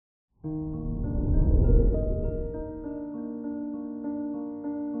Good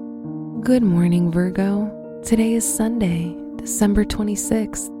morning, Virgo. Today is Sunday, December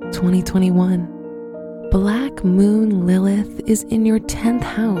 26th, 2021. Black Moon Lilith is in your 10th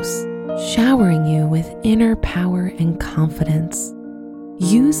house, showering you with inner power and confidence.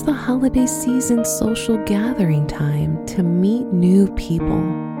 Use the holiday season social gathering time to meet new people,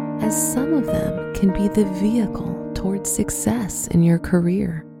 as some of them can be the vehicle towards success in your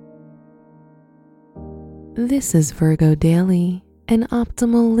career. This is Virgo Daily, an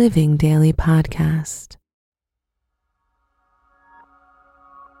optimal living daily podcast.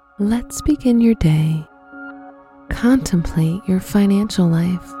 Let's begin your day. Contemplate your financial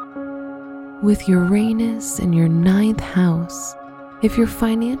life. With Uranus in your 9th house, if your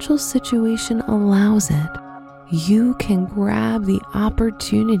financial situation allows it, you can grab the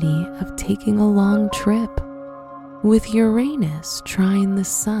opportunity of taking a long trip. With Uranus trine the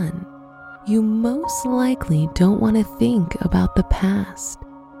Sun, you most likely don't want to think about the past,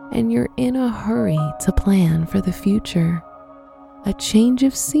 and you're in a hurry to plan for the future. A change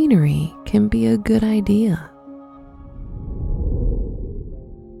of scenery can be a good idea.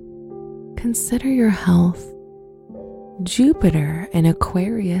 Consider your health. Jupiter in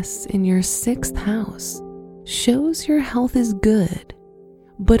Aquarius in your 6th house shows your health is good,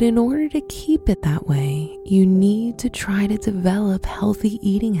 but in order to keep it that way, you need to try to develop healthy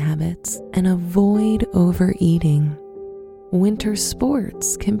eating habits and avoid overeating. Winter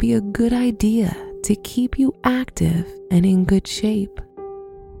sports can be a good idea to keep you active and in good shape.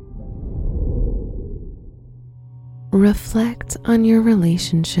 Reflect on your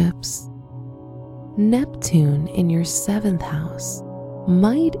relationships. Neptune in your 7th house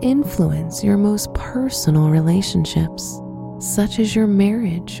might influence your most personal relationships, such as your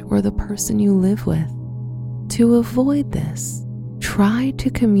marriage or the person you live with. To avoid this, try to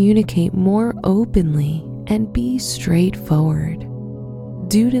communicate more openly and be straightforward.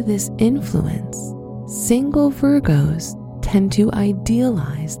 Due to this influence, single Virgos tend to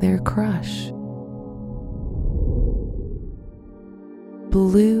idealize their crush.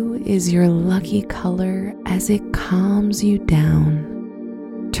 Blue is your lucky color as it calms you down.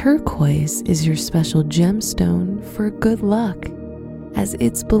 Turquoise is your special gemstone for good luck, as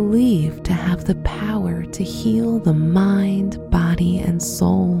it's believed to have the power to heal the mind, body, and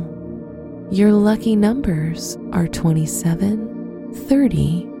soul. Your lucky numbers are 27,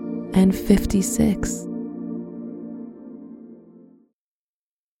 30, and 56.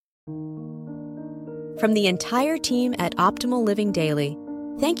 From the entire team at Optimal Living Daily,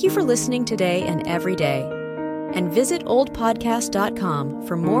 thank you for listening today and every day. And visit oldpodcast.com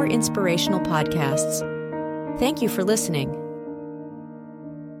for more inspirational podcasts. Thank you for listening.